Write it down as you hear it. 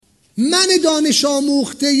من دانش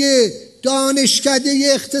آموخته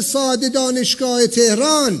دانشکده اقتصاد دانشگاه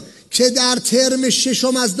تهران که در ترم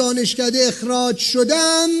ششم از دانشکده اخراج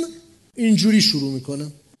شدم اینجوری شروع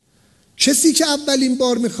میکنم. کسی که اولین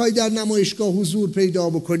بار میخوای در نمایشگاه حضور پیدا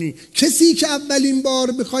بکنی، کسی که اولین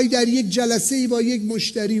بار میخوای در یک جلسه با یک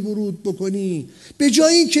مشتری ورود بکنی، به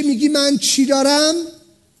جای این که میگی من چی دارم،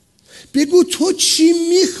 بگو تو چی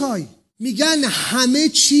میخوای. میگن همه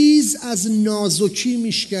چیز از نازکی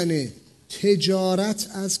میشکنه، تجارت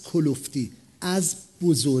از کلفتی، از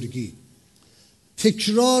بزرگی.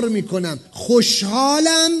 تکرار میکنم،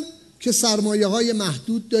 خوشحالم که سرمایه های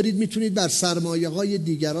محدود دارید، میتونید بر سرمایه های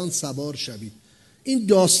دیگران سوار شوید. این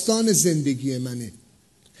داستان زندگی منه.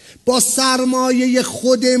 با سرمایه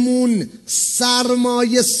خودمون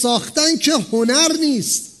سرمایه ساختن که هنر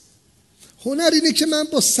نیست. هنر اینه که من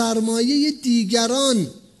با سرمایه دیگران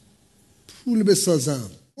پول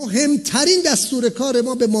بسازم. مهمترین دستور کار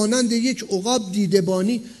ما به مانند یک عقاب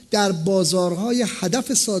دیدبانی در بازارهای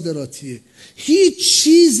هدف صادراتیه. هیچ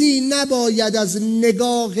چیزی نباید از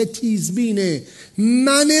نگاه تیزبین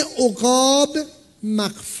من عقاب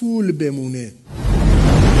مغفول بمونه.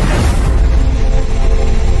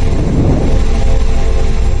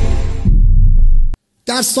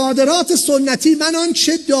 در صادرات سنتی من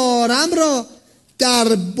آنچه دارم را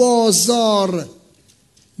در بازار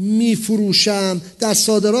می فروشم. در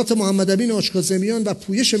صادرات محمد امین آشکازمیان و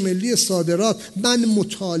پویش ملی صادرات من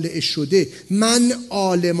مطالعه شده، من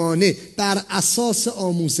عالمانه بر اساس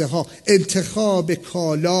آموزه ها انتخاب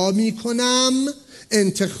کالا می کنم،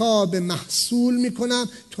 انتخاب محصول می کنم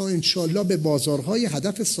تا انشالله به بازارهای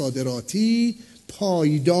هدف صادراتی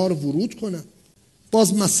پایدار ورود کنم.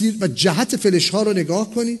 باز مسیر و جهت فلش ها رو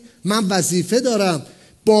نگاه کنید. من وظیفه دارم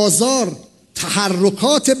بازار،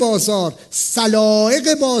 تحرکات بازار،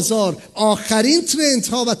 سلایق بازار، آخرین ترند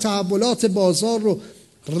ها و تحولات بازار رو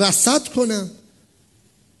رصد کنم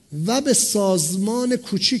و به سازمان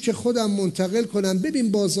کوچیک خودم منتقل کنم.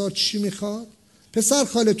 ببین بازار چی میخواد. پسر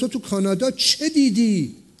خاله تو کانادا چه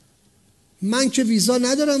دیدی؟ من که ویزا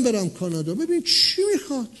ندارم برم کانادا. ببین چی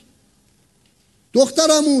میخواد.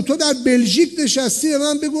 دخترمو تو در بلژیک نشستی، به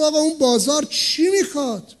من بگو آقا اون بازار چی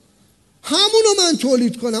میخواد، همونو من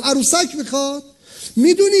تولید کنم. عروسک میخواد.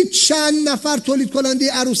 میدونید چند نفر تولید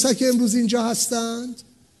کننده عروسک امروز اینجا هستند؟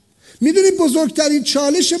 میدونید بزرگترین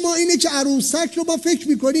چالش ما اینه که عروسک رو ما فکر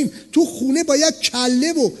میکنیم تو خونه باید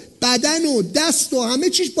کله و بدن و دست و همه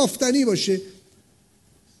چیز بافتنی باشه،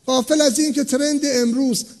 غافل از این که ترند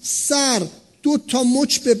امروز سر، 2 تا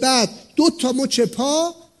مچ به بعد، 2 تا مچ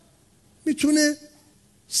پا میتونه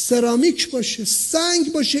سرامیک باشه،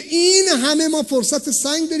 سنگ باشه. این همه ما فرصت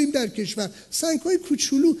سنگ داریم در کشور. سنگ های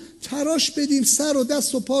کوچولو تراش بدیم، سر و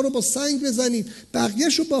دست و پا رو با سنگ بزنید،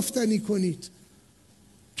 بقیهش رو بافتنی کنید.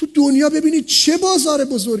 تو دنیا ببینید چه بازار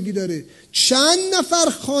بزرگی داره. چند نفر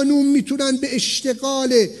خانوم میتونن به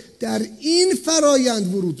اشتغال در این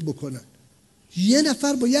فرایند ورود بکنن؟ 1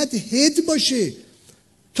 نفر باید هد باشه.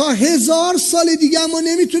 تا 1000 سال دیگه ما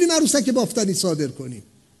نمیتونیم عروسک بافتنی صادر کنیم،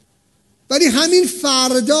 ولی همین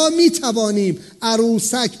فردا میتوانیم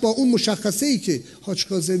عروسک با اون مشخصه‌ای که حاج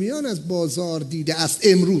کاظمیان از بازار دیده است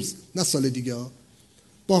امروز، نه سال دیگه،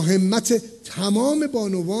 با همت تمام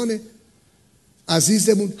بانوان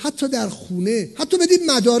عزیزمون، حتی در خونه، حتی بدیم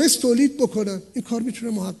مدارس تولید بکنن، این کار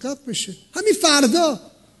میتونه محقق بشه همین فردا.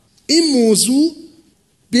 این موضوع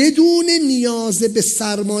بدون نیاز به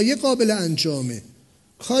سرمایه قابل انجامه.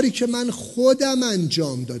 کاری که من خودم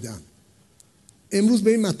انجام دادم. امروز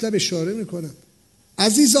به این مطلب اشاره میکنم.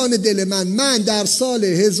 عزیزان دل من در سال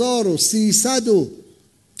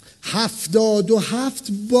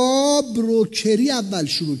 1377 با بروکری اول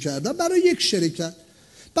شروع کردم برای 1 شرکت،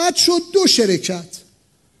 بعد شد 2 شرکت.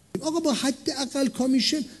 آقا با حداقل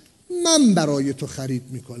کامیشن من برای تو خرید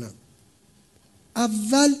میکنم.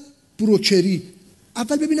 اول بروکری،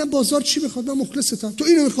 اول ببینم بازار چی میخواد، من مخلصتم، تو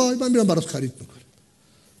اینو میخوای من میرم برات خرید میکنم.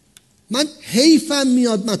 من حیفم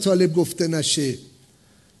میاد مطالب گفته نشه.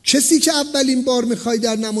 کسی که اولین بار میخوای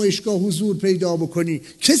در نمایشگاه حضور پیدا بکنی،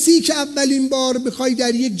 کسی که اولین بار میخوای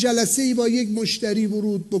در یک جلسه با یک مشتری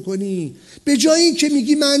ورود بکنی، به جای این که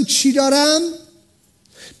میگی من چی دارم،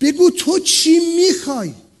 بگو تو چی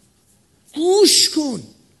میخوای. گوش کن.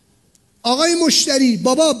 آقای مشتری،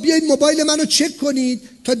 بابا بیایید موبایل منو چک کنید،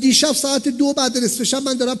 تا دیشب ساعت 2 بعد نصف شب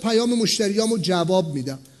من دارم پیام مشتریامو جواب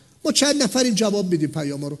میدم. ما چند نفریم جواب میدیم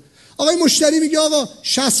پیاما رو. آقای مشتری میگه آقا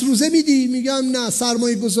 60 روزه میدی؟ میگم نه،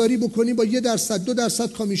 سرمایه گذاری بکنی با 1%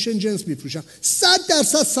 2% کامیشن جنس میفروشم،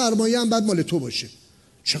 100% سرمایه هم بعد مال تو باشه.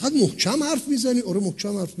 چقدر محکم حرف میزنی. آره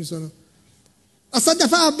محکم حرف میزنم. اصلا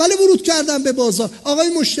دفعه اول ورود کردم به بازار. آقای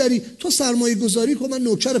مشتری تو سرمایه گذاری کن، من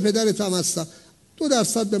نوکر پدرت هم هستم،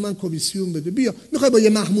 2% به من کمیسیون بده. بیا میخوای با یه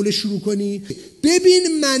محموله شروع کنی؟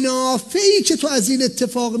 ببین منافعی که تو از این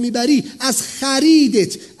اتفاق میبری از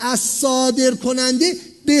خریدت از صادر کننده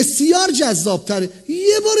بسیار جذابتره.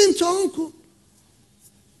 یه بار امتحان کن.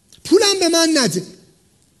 پولم به من نده،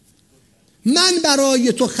 من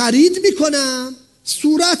برای تو خرید میکنم،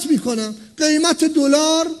 صورت میکنم، قیمت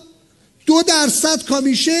دلار 2%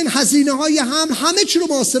 کامیشن، هزینه های حمل، همه چی رو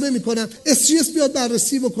محاسبه میکنم. استریس بیاد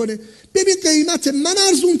بررسی بکنه، ببین قیمت من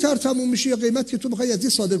ارزون تر تموم میشه یا قیمت که تو بخوای از یه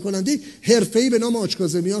صادر کننده حرفه‌ای به نام آج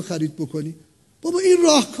کاظمیان خرید بکنی. بابا این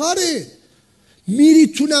راهکاره.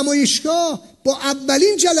 میرید تو نمایشگاه با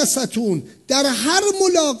اولین جلساتون در هر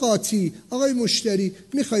ملاقاتی، آقای مشتری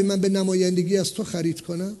میخوای من به نمایندگی از تو خرید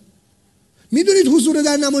کنم؟ میدونید حضور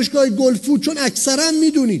در نمایشگاه گلفود، چون اکثرا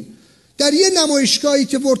میدونید در یه نمایشگاهی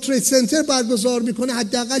که ورلد ترید سنتر برگزار میکنه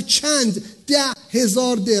حداقل چند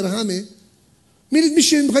 10,000 درهمه. میرید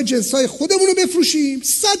میشینید میخواید جنسای خودمون رو بفروشیم،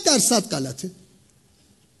 100% غلطه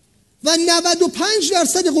و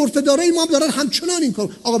 95% غرفه‌دارای ما هم دارن همچنان این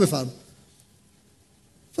کار. آقا بفرما.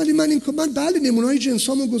 ولی من بله نمونه‌های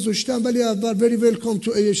جنسامو گذاشتم، ولی اول very welcome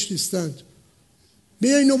to AHT stand.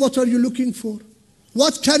 May I know what are you looking for?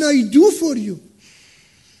 What can I do for you?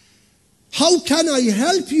 How can I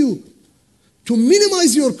help you to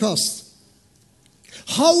minimize your cost?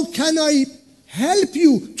 How can I help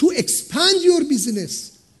you to expand your business?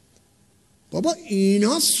 بابا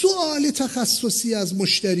اینا سوال تخصصی از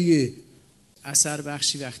مشتریه. اثر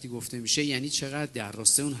بخشی وقتی گفته میشه یعنی چقدر در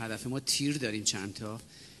راسته اون هدف ما تیر داریم چند تا،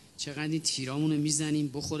 چقدر این تیرامونو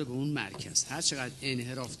میزنیم بخوره به اون مرکز. هر چقدر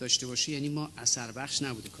انحراف داشته باشه یعنی ما اثر بخش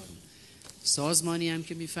نبوده کارمون. سازمانی هم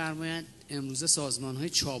که میفرمایند امروزه سازمان‌های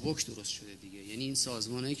چابک درست شده دیگه، یعنی این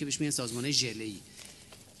سازمان‌هایی که بهش میگن سازمان‌های ژله‌ای.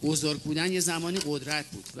 بزرگ بودن یه زمانی قدرت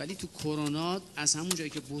بود، ولی تو کرونا از همون جایی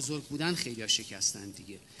که بزرگ بودن خیلی‌ها شکستن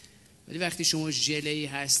دیگه. ولی وقتی شما ژله‌ای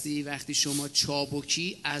هستی، وقتی شما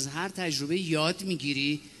چابکی، از هر تجربه یاد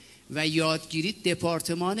میگیری و یادگیری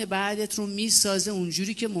دپارتمان بعدت رو میسازه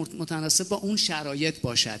اونجوری که متناسب با اون شرایط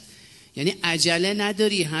باشد. یعنی عجله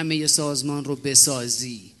نداری همه سازمان رو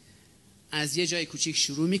بسازی، از یه جای کوچیک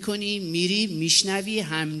شروع میکنی، میری میشنوی،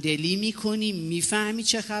 همدلی میکنی، میفهمی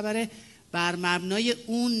چه خبره، بر مبنای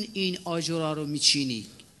اون این آجرها رو میچینی.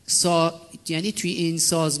 یعنی توی این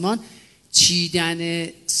سازمان چیدن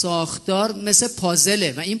ساختار مثل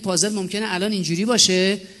پازله و این پازل ممکنه الان اینجوری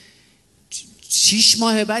باشه 6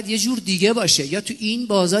 ماه بعد یه جور دیگه باشه، یا تو این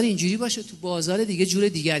بازار اینجوری باشه تو بازار دیگه جور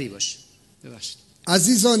دیگری باشه. ببخشید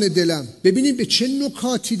عزیزان دلم، ببینید به چه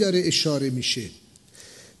نکاتی داره اشاره میشه.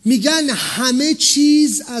 میگن همه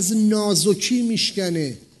چیز از نازکی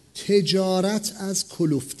میشکنه، تجارت از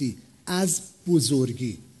کلفتی، از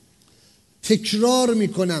بزرگی. تکرار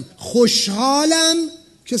میکنم، خوشحالم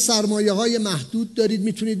که سرمایه های محدود دارید،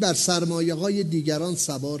 میتونید بر سرمایه های دیگران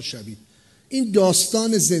سوار شوید. این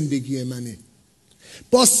داستان زندگی منه.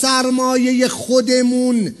 با سرمایه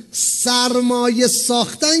خودمون سرمایه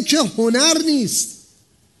ساختن که هنر نیست.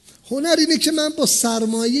 هنر اینه که من با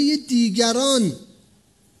سرمایه دیگران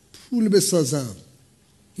پول بسازم.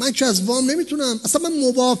 من که از وام نمیتونم، اصلا من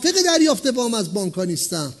موافق دریافت وام از بانک‌ها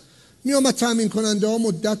نیستم. میام از تامین کننده ها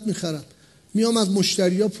مدت میخرم، میام از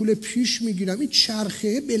مشتری ها پول پیش میگیرم. این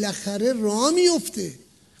چرخه بالاخره راه میفته.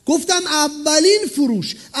 گفتم اولین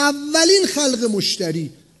فروش، اولین خلق مشتری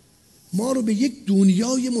ما رو به یک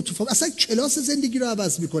دنیای متفاوت، اصلا کلاس زندگی رو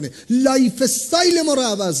عوض میکنه، لایف استایل ما رو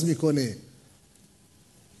عوض میکنه.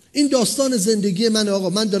 این داستان زندگی من آقا،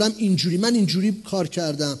 من دارم اینجوری کار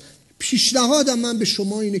کردم. پیشنهادم من به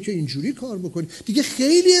شما اینه که اینجوری کار بکنی. دیگه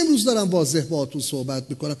خیلی امروز دارم واضح باهاتون صحبت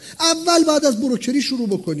میکنم. اول بعد از بروکری شروع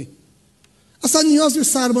بکنی. اصلا نیاز به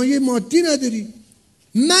سرمایه مادی نداری.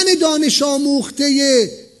 من دانش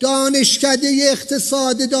آموخته دانشکده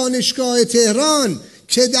اقتصاد دانشگاه تهران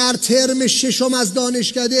که در ترم 6 از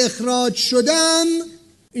دانشکده اخراج شدم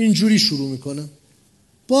اینجوری شروع میکنم،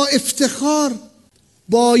 با افتخار،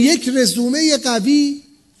 با یک رزومه قوی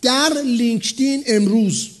در لینکدین.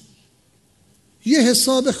 امروز یه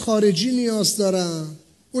حساب خارجی نیاز دارم،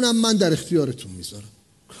 اونم من در اختیارتون میذارم.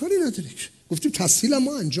 کاری نداری که گفتیم تسهیل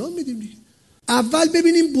ما انجام میدیم دیگه. اول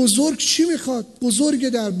ببینیم بزرگ چی میخواد. بزرگ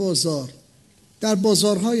در بازار، در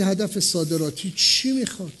بازارهای هدف صادراتی چی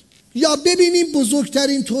میخواد، یا ببینیم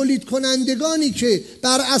بزرگترین تولید کنندگانی که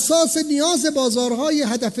بر اساس نیاز بازارهای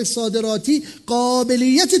هدف صادراتی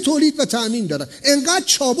قابلیت تولید و تأمین دارن، انقدر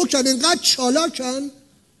چابکن، انقدر چالاکن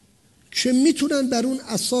که میتونن بر اون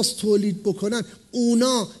اساس تولید بکنن.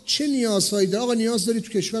 اونا چه نیازهایی دارن؟ آقا نیاز داری تو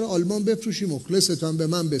کشور آلمان بفروشی، مخلصتم، به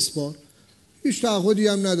من بسپار، هیچ تعهدی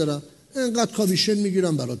هم ندارم، انقدر کامیشن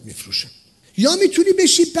میگیرم برات میفروشم. یا میتونی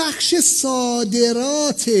بشی بخش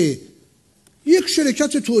صادرات یک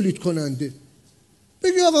شرکت تولید کننده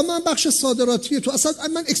بگی آقا من بخش صادراتی تو، اصلا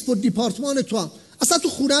من اکسپورت دیپارتمان تو هم، اصلا تو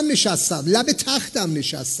خونم نشستم، لب تختم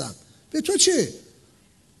نشستم، به تو چه؟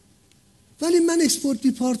 ولی من اکسپورت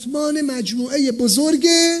دیپارتمان مجموعه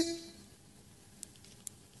بزرگه،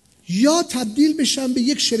 یا تبدیل بشم به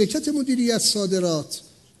یک شرکت مدیریت صادرات،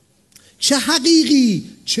 چه حقیقی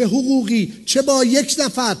چه حقوقی، چه با یک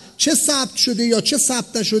نفر، چه ثبت شده یا چه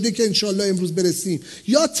ثبت نشده که انشالله امروز برسیم،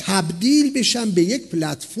 یا تبدیل بشم به یک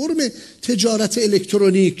پلتفرم تجارت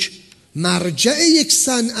الکترونیک، مرجع یک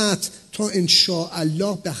صنعت، تا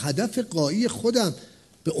انشاءالله به هدف غایی خودم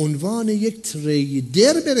به عنوان یک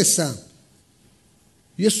تریدر برسم،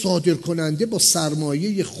 یه صادر کننده با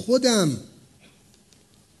سرمایه خودم.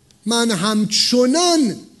 من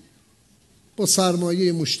همچنان با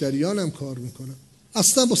سرمایه مشتریانم کار میکنم،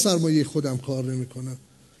 اصلا با سرمایه خودم کار نمیکنم.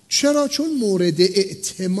 چرا؟ چون مورد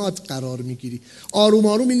اعتماد قرار میگیری. آروم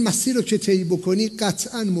آروم این مسیر رو که طی بکنی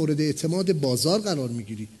قطعا مورد اعتماد بازار قرار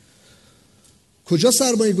میگیری. کجا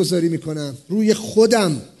سرمایه گذاری میکنم؟ روی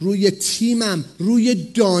خودم، روی تیمم، روی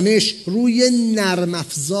دانش، روی نرم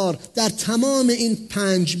افزار. در تمام این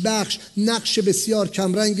 5 بخش نقش بسیار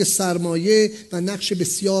کمرنگ سرمایه و نقش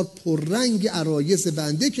بسیار پررنگ عرایض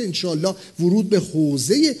بنده که انشالله ورود به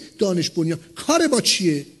حوزه دانش بنیان. کار ما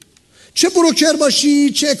چیه؟ چه بروکر باشی،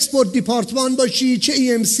 چه اکسپورت دیپارتمان باشی، چه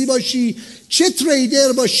EMC باشی، چه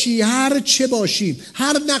تریدر باشی، هر چه باشیم،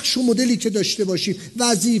 هر نقش و مدلی که داشته باشیم،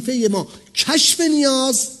 وظیفه ما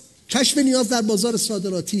کشف نیاز در بازار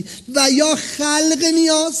صادراتی و یا خلق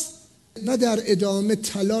نیاز و در ادامه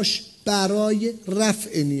تلاش برای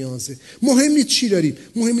رفع نیازه. مهم نیست چی داریم،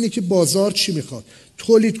 مهم اینه که بازار چی میخواد.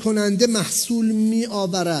 تولید کننده محصول می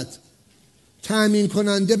آورد، تأمین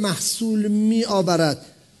کننده محصول می آورد.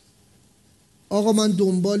 آقا من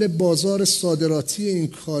دنبال بازار صادراتی این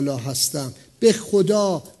کالا هستم. به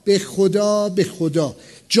خدا به خدا به خدا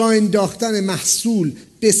جا انداختن محصول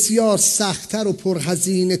بسیار سخت‌تر و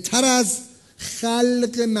پرهزینه تر از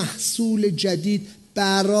خلق محصول جدید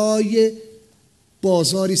برای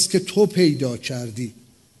بازاری است که تو پیدا کردی.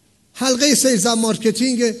 حلقه سیلز و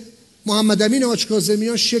مارکتینگ محمد امین حاج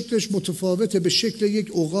کاظمیان شکلش متفاوته، به شکل یک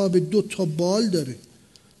عقاب 2 تا بال داره.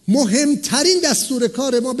 مهمترین دستور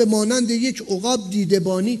کار ما به مانند یک عقاب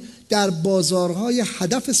دیدبانی در بازارهای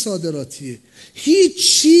هدف صادراتیه.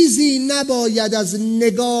 هیچ چیزی نباید از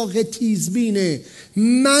نگاه تیزبین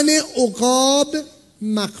من عقاب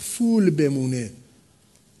مغفول بمونه.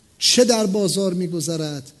 چه در بازار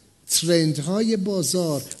میگذرد، ترندهای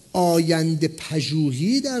بازار، آینده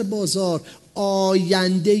پژوهی در بازار،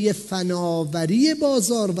 آینده فناوری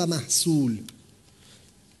بازار و محصول.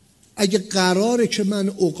 اگه قراره که من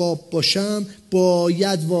عقاب باشم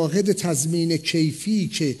باید واحد تضمین کیفی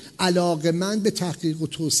که علاقه‌مند به تحقیق و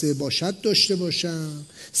توسعه باشد داشته باشم،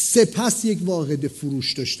 سپس یک واحد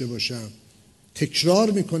فروش داشته باشم.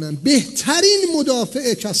 تکرار میکنم، بهترین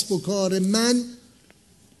مدافع کسب و کار من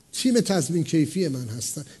تیم تضمین کیفی من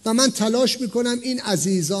هستن و من تلاش میکنم این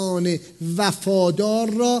عزیزان وفادار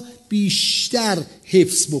را بیشتر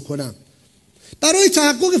حفظ بکنم. برای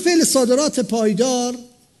تحقق فعل صادرات پایدار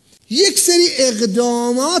یک سری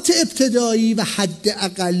اقدامات ابتدایی و حد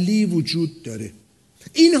اقلی وجود داره.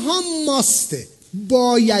 اینها ماسته،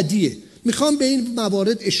 بایدیه. میخوام به این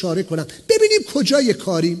موارد اشاره کنم ببینیم کجای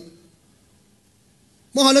کاریم.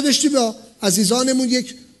 ما حالا داشتیم با عزیزانمون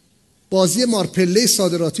یک بازی مارپله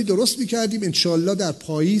صادراتی درست میکردیم. انشالله در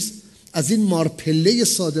پاییز از این مارپله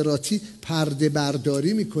صادراتی پرده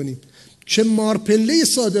برداری میکنیم که مارپله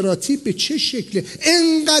صادراتی به چه شکله.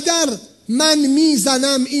 انقدر من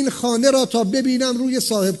میزنم این خانه را تا ببینم روی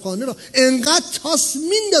صاحب خانه را، انقدر تاس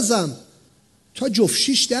میندازم تا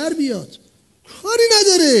جفشیش در بیاد. کاری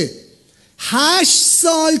نداره. 8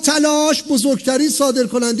 سال تلاش، بزرگترین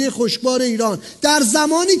صادرکننده خشکبار ایران در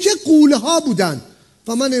زمانی که غول‌ها بودن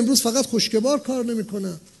و من امروز فقط خشکبار کار نمی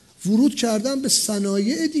کنم، ورود کردم به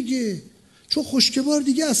صنایع دیگه، چون خشکبار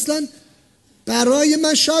دیگه اصلا برای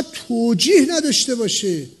من شاید توجیه نداشته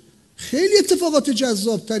باشه. خیلی اتفاقات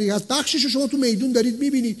جذابتری هست. بخشش شما تو میدون دارید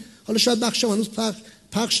میبینید، حالا شاید بخشم هنوز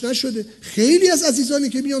پخش نشده. خیلی از عزیزانی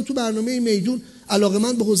که میان تو برنامه میدون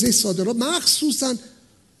علاقه‌مند به حوزه صادرات، مخصوصا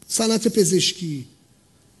صنعت پزشکی،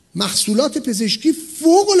 محصولات پزشکی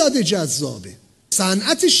فوق‌العاده جذابه.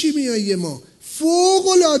 صنعت شیمیایی ما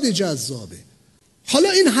فوق‌العاده جذابه.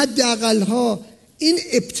 حالا این حداقل‌ها، این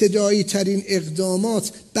ابتدایی ترین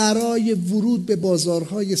اقدامات برای ورود به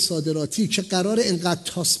بازارهای صادراتی که قرار انقدر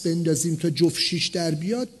تاس بندازیم تا جفشیش در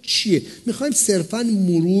بیاد چیه؟ میخوایم صرفاً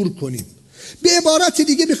مرور کنیم. به عبارت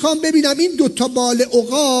دیگه میخوام ببینم این 2 تا بال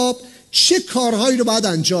عقاب چه کارهایی رو باید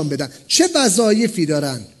انجام بدن، چه وظایفی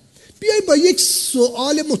دارن. بیایید با یک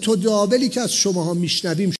سوال متداولی که از شماها میشنویم